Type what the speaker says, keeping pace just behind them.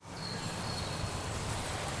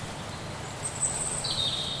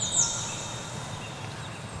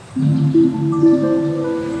I'm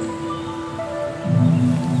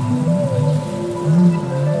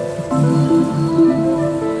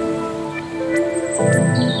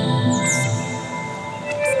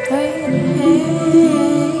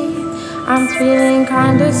feeling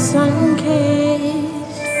kinda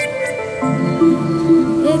sun-kissed.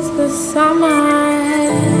 It's the summer,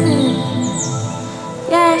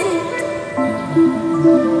 yeah.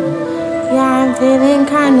 Yeah, I'm feeling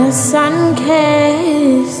kinda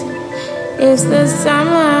sun-kissed. It's the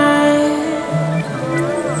summer.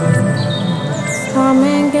 Come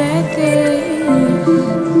and get this.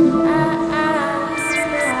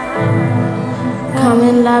 Come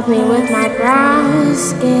and love me with my brown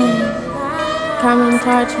skin. Come and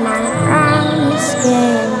touch my brown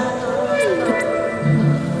skin.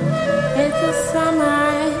 It's the summer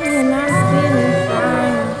and I'm feeling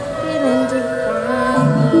fine, feeling divine.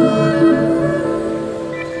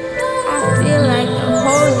 I feel like the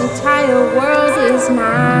whole entire world is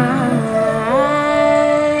mine.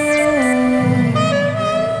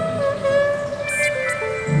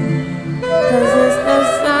 'Cause it's the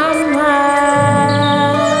summer,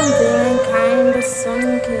 I'm feeling kinda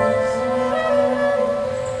sun-kissed.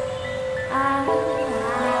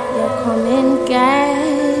 Come and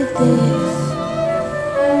get this.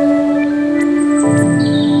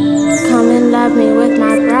 Come and love me with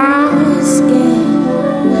my brown skin.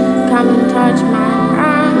 Come and touch my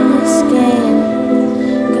brown skin.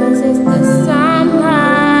 'Cause it's the summer,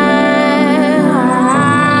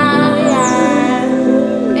 yeah.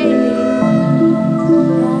 Baby,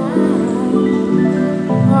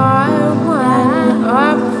 pour one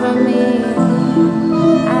up for me.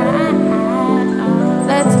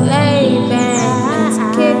 Let's lay back, let's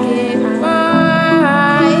kick it,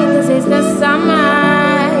 boy. 'Cause it's the summer,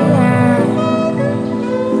 yeah.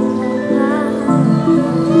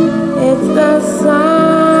 It's the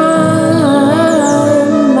summer,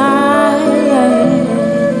 yeah.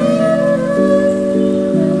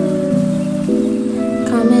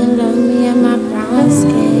 Come and love me in my brown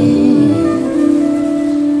skin.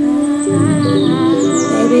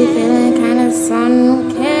 Baby, feeling kinda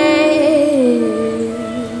sun-kissed.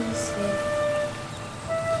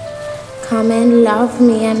 Come and love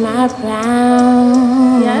me in my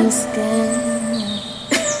brown skin.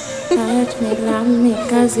 Touch me, love me,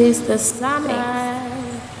 'cause it's the summer.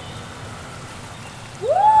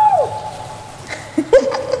 Woo!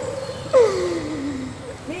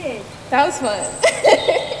 Man, that was fun.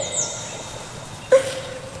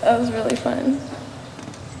 That was really fun.